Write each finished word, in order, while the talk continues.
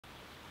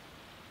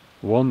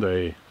one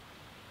day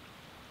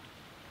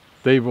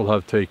they will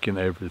have taken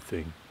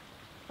everything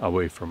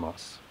away from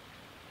us.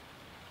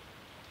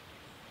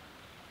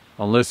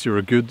 Unless you're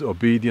a good,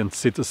 obedient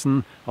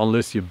citizen,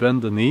 unless you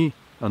bend the knee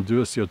and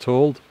do as you're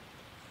told,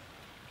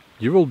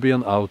 you will be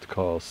an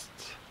outcast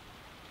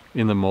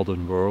in the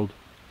modern world.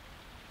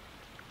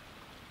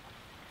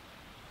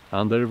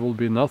 And there will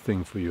be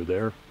nothing for you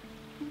there.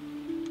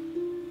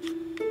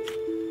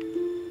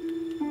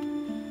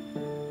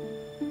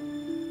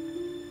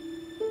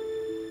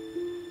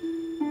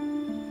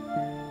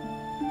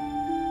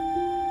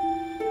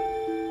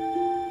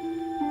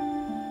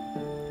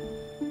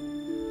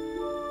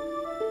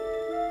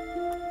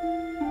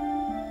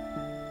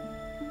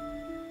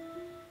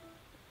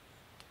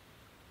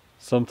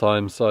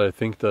 Sometimes I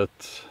think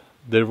that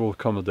there will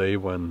come a day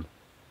when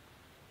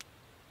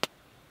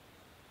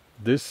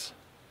this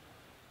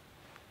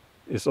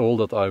is all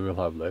that I will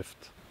have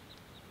left.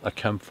 A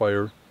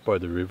campfire by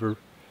the river,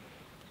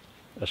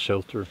 a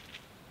shelter.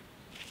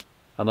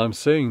 And I'm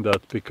saying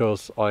that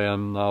because I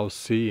am now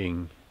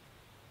seeing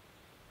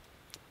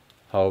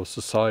how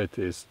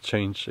society is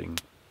changing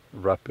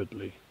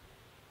rapidly.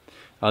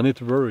 And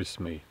it worries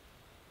me.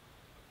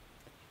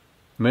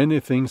 Many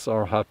things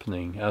are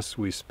happening as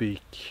we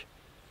speak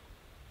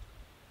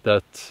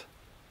that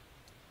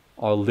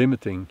are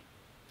limiting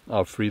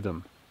our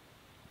freedom.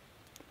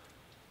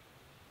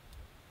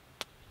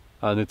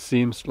 And it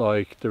seems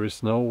like there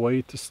is no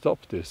way to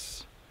stop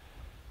this.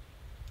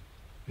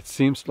 It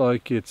seems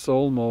like it's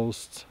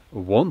almost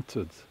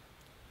wanted.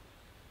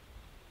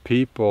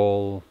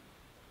 People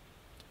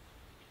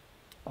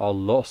are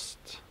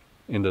lost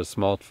in their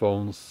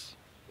smartphones,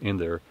 in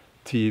their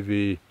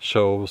TV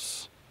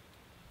shows.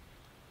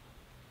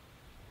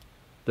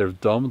 They're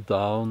dumbed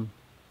down,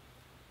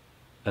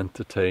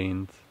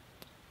 entertained,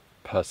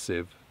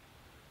 passive.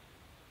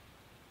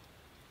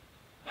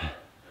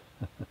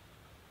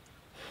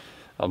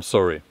 I'm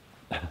sorry.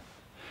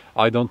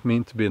 I don't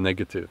mean to be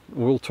negative.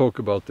 We'll talk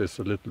about this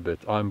a little bit.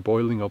 I'm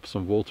boiling up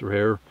some water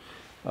here,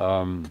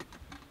 and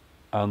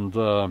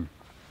I'll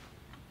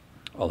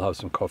have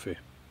some coffee.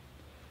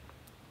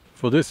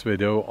 For this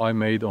video I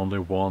made only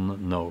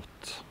one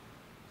note,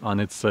 and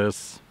it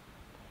says,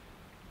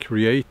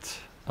 create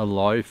a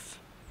life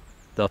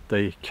that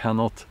they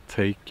cannot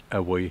take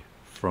away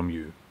from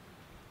you.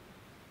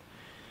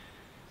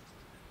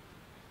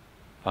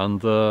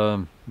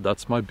 And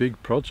that's my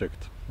big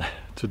project,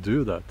 to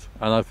do that.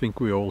 And I think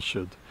we all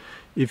should.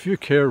 If you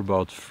care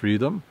about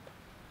freedom,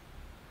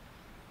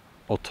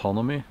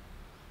 autonomy,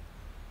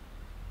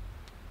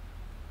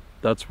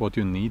 that's what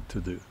you need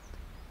to do.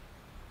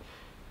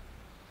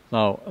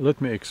 Now, let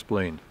me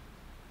explain.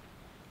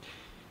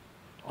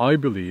 I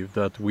believe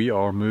that we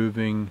are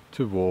moving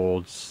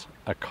towards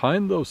a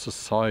kind of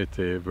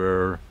society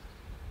where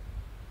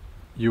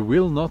you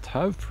will not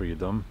have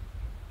freedom,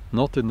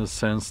 not in the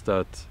sense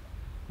that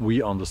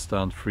we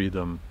understand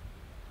freedom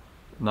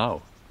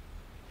now.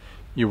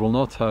 You will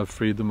not have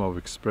freedom of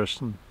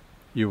expression,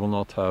 you will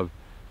not have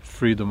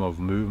freedom of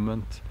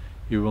movement,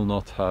 you will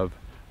not have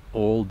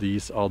all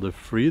these other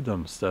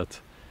freedoms that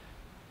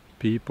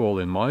people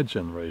in my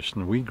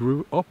generation, we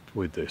grew up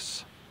with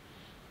this.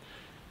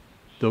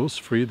 Those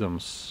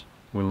freedoms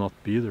will not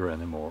be there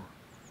anymore.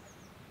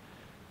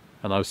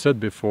 And I've said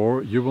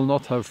before, you will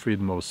not have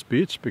freedom of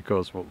speech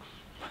because, well,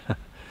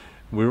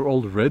 we're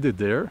already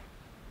there.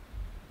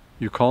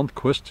 You can't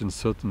question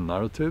certain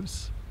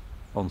narratives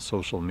on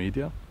social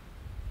media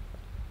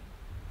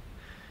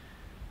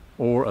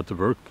or at the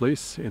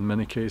workplace in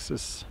many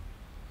cases.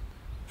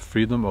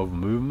 Freedom of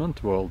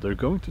movement, well, they're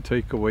going to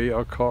take away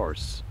our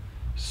cars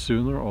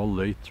sooner or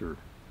later.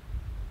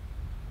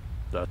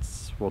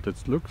 That's what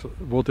it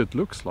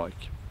looks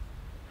like.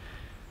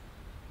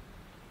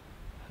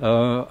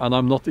 And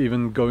I'm not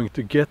even going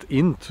to get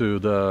into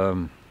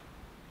the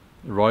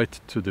right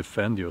to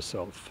defend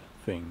yourself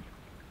thing.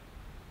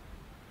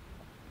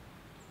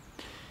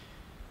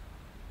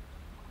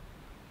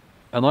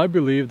 And I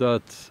believe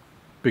that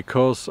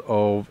because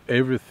of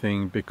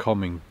everything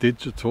becoming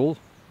digital,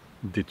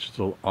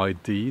 digital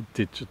ID,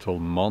 digital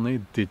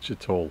money,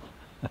 digital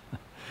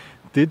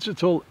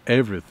digital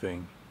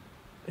everything,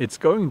 it's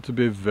going to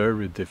be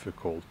very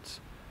difficult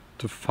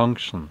to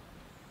function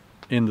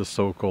in the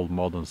so-called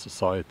modern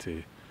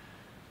society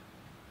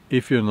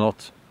if you're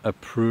not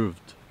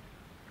approved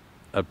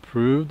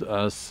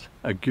as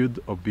a good,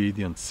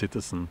 obedient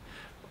citizen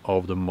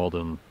of the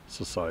modern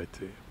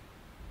society.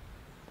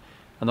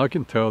 And I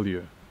can tell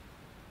you,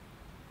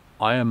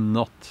 I am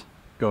not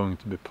going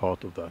to be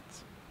part of that.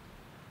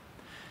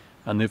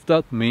 And if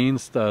that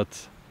means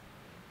that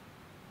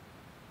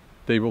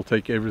they will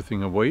take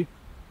everything away,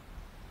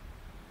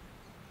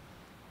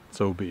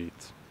 so be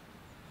it.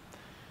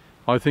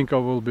 I think I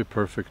will be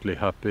perfectly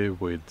happy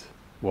with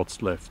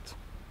what's left.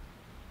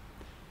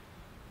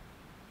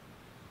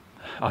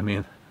 I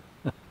mean,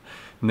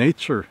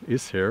 nature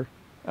is here,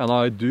 and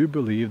I do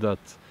believe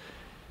that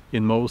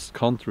in most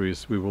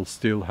countries we will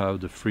still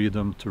have the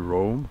freedom to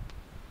roam.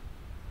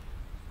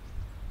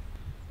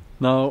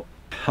 Now,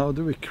 how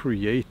do we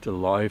create a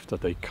life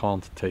that they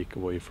can't take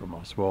away from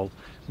us? Well,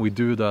 we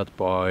do that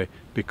by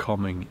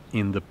becoming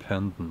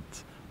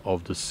independent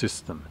of the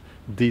system,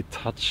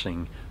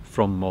 detaching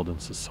from modern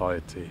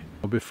society.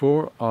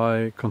 Before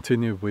I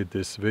continue with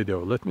this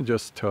video, let me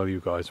just tell you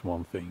guys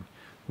one thing,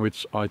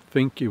 which I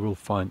think you will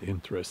find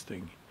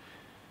interesting.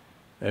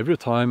 Every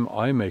time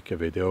I make a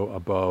video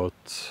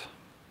about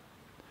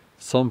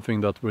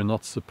something that we're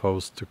not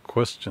supposed to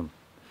question,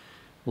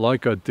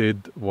 like I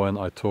did when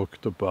I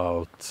talked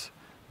about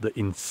the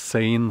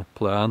insane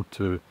plan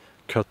to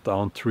cut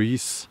down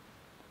trees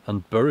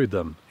and bury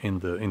them in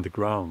the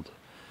ground,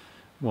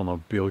 one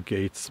of Bill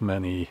Gates'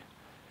 many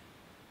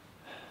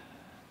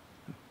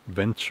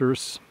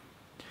ventures,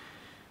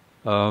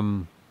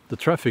 the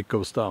traffic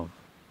goes down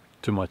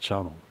to my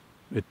channel.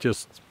 It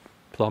just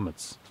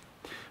plummets.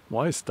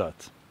 Why is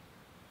that?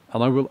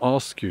 And I will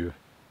ask you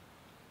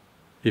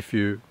if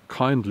you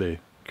kindly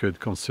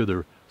could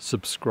consider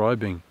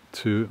subscribing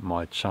to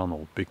my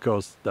channel,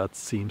 because that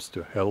seems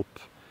to help,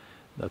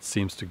 that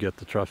seems to get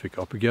the traffic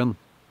up again.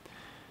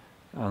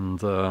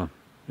 And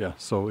yeah,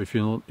 so if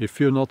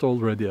you're not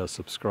already a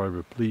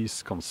subscriber,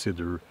 please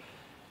consider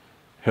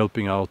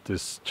helping out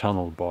this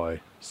channel by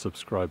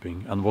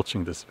subscribing and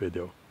watching this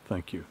video.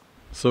 Thank you.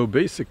 So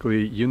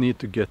basically you need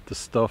to get the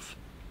stuff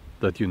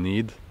that you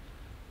need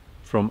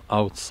from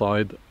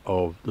outside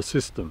of the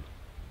system.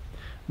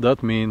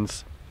 That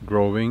means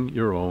growing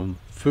your own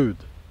food,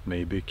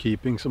 maybe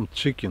keeping some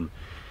chicken,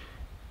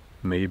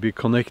 maybe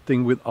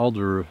connecting with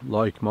other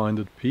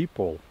like-minded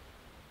people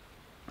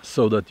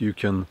so that you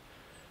can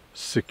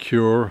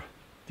secure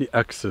the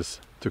access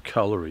to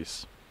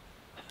calories.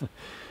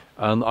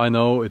 And I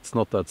know it's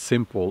not that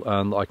simple,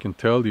 and I can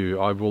tell you,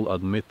 I will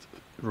admit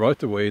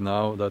right away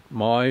now that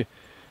my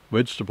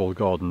vegetable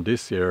garden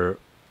this year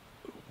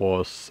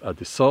was a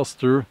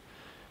disaster.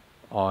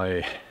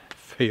 I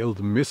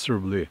failed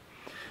miserably,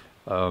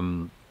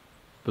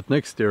 but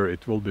next year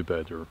it will be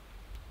better.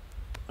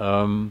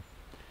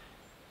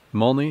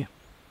 Money,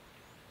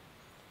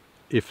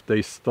 if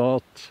they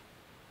start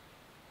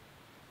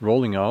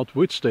rolling out,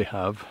 which they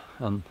have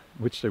and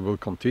which they will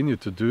continue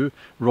to do,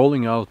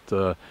 rolling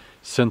out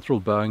central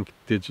bank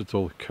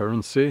digital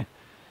currency,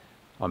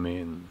 I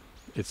mean,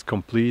 it's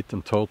complete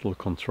and total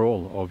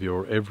control of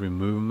your every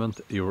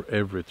movement, your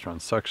every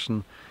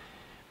transaction.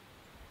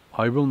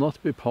 I will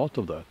not be part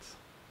of that.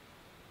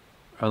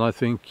 And I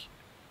think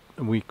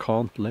we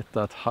can't let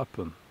that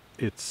happen.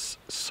 It's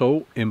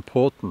so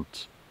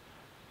important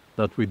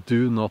that we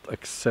do not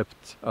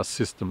accept a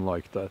system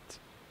like that.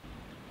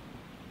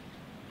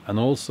 And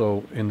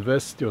also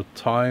invest your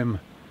time,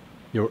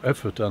 your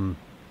effort and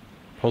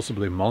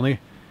possibly money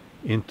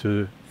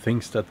into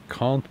things that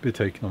can't be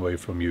taken away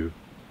from you,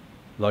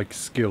 like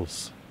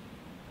skills,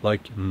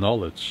 like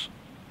knowledge,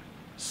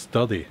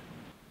 study,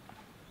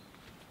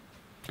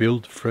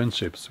 build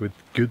friendships with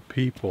good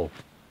people,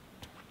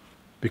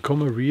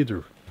 become a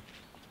reader,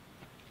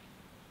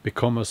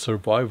 become a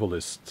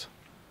survivalist,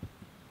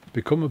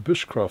 become a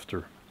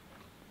bushcrafter.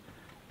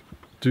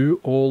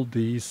 Do all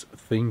these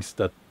things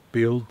that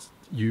build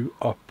you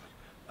up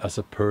as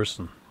a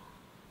person.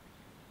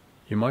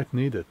 You might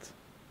need it.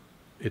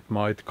 It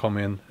might come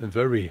in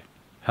very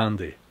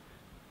handy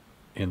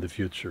in the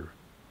future.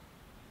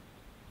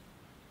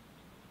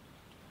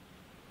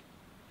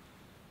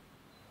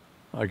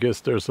 I guess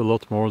there's a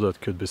lot more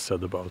that could be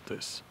said about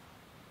this.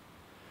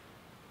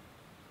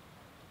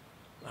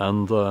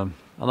 And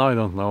I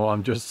don't know,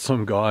 I'm just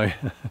some guy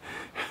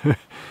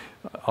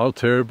out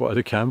here by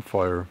the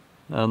campfire,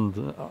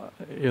 and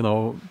you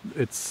know,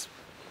 it's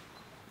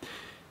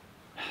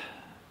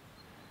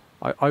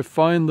I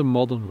find the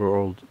modern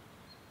world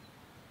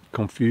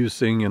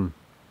confusing and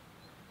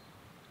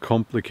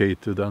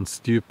complicated and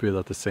stupid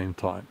at the same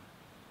time.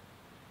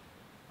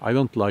 I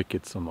don't like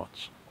it so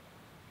much.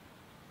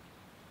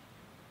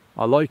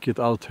 I like it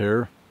out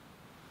here,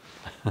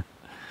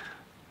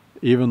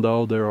 even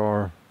though there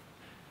are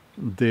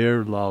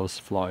deer louse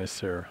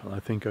flies here. I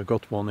think I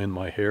got one in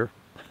my hair.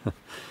 But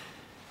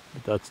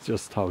that's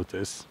just how it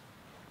is.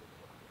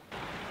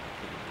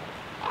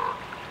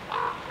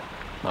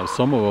 Now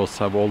some of us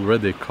have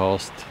already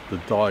cast the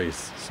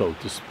dice, so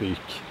to speak.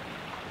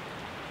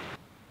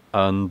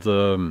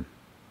 And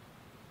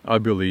I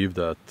believe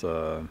that,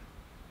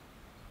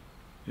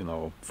 you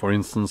know, for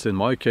instance in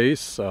my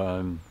case,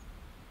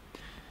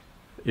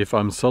 if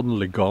I'm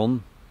suddenly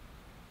gone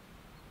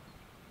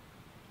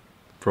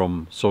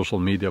from social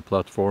media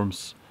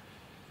platforms,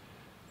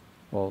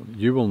 well,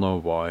 you will know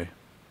why.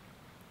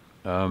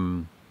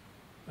 And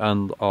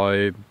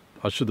I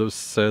should have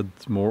said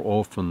more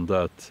often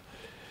that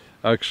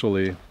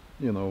actually,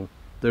 you know,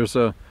 there's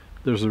a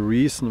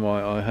reason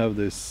why I have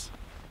this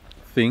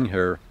thing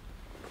here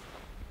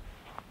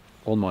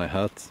on my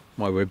hat,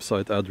 my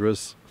website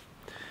address,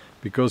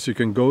 because you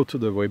can go to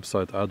the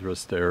website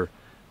address there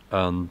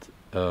and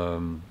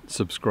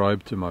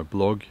subscribe to my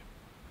blog,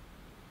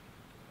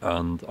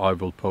 and I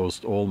will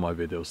post all my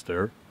videos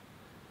there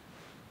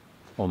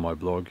on my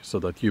blog, so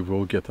that you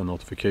will get a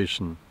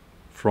notification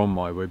from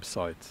my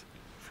website,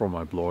 from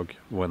my blog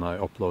when I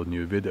upload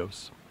new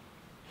videos.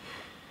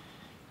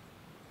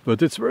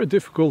 But it's very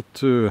difficult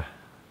to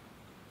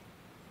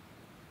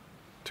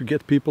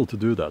get people to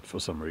do that for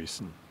some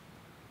reason.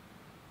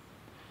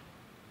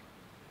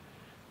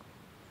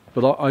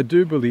 But I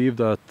do believe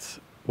that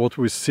what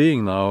we're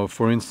seeing now,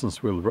 for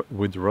instance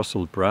with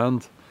Russell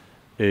Brand,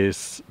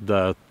 is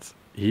that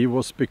he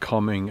was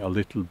becoming a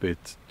little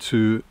bit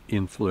too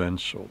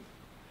influential.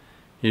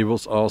 He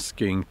was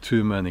asking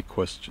too many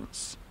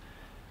questions,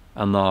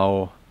 and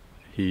now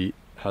he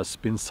has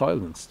been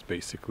silenced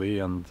basically,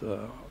 and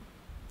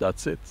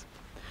that's it,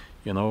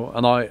 you know.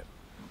 And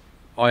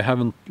I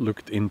haven't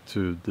looked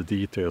into the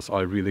details.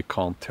 I really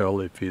can't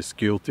tell if he's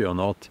guilty or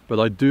not, but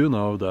I do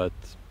know that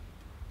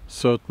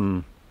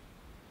certain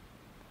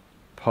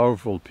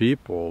powerful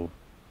people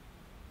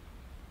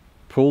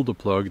pulled the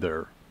plug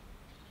there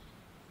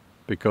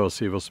because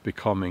he was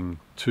becoming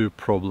too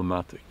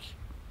problematic.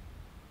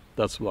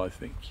 That's what I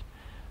think.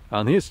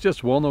 And he's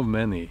just one of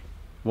many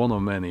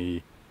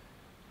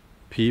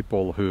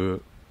people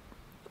who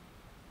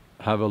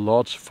have a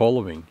large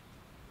following.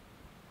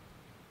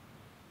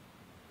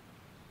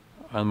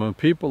 And when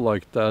people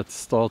like that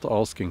start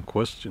asking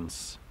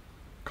questions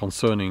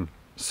concerning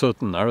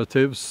certain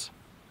narratives,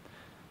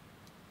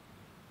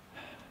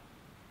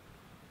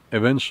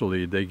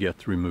 eventually they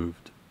get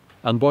removed.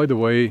 And by the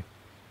way,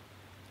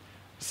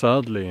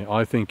 sadly,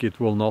 I think it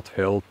will not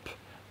help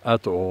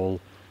at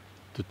all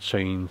to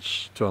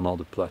change to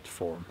another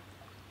platform,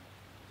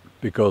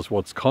 because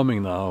what's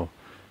coming now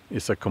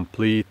is a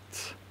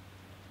complete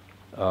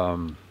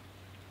well,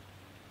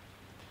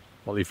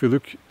 if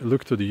you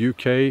look to the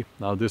UK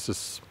now, this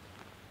is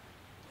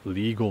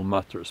legal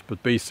matters,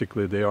 but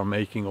basically they are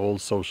making all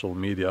social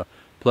media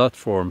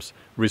platforms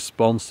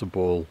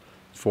responsible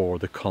for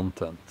the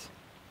content,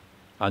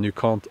 and you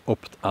can't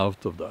opt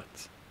out of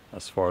that,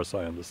 as far as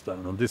I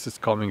understand. And this is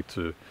coming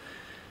to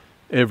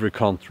every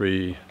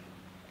country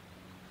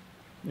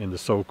in the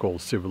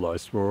so-called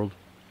civilized world.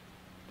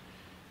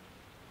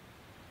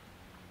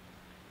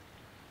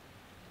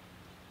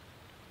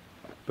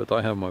 But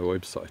I have my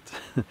website.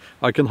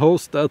 I can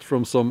host that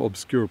from some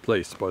obscure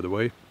place, by the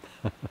way.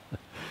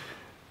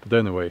 But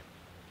anyway,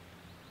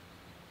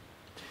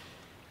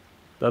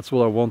 that's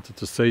what I wanted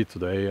to say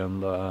today,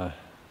 and I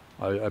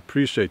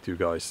appreciate you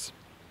guys.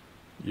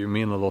 You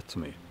mean a lot to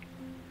me.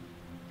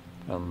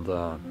 And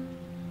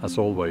as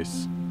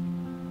always,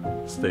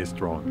 stay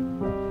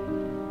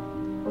strong.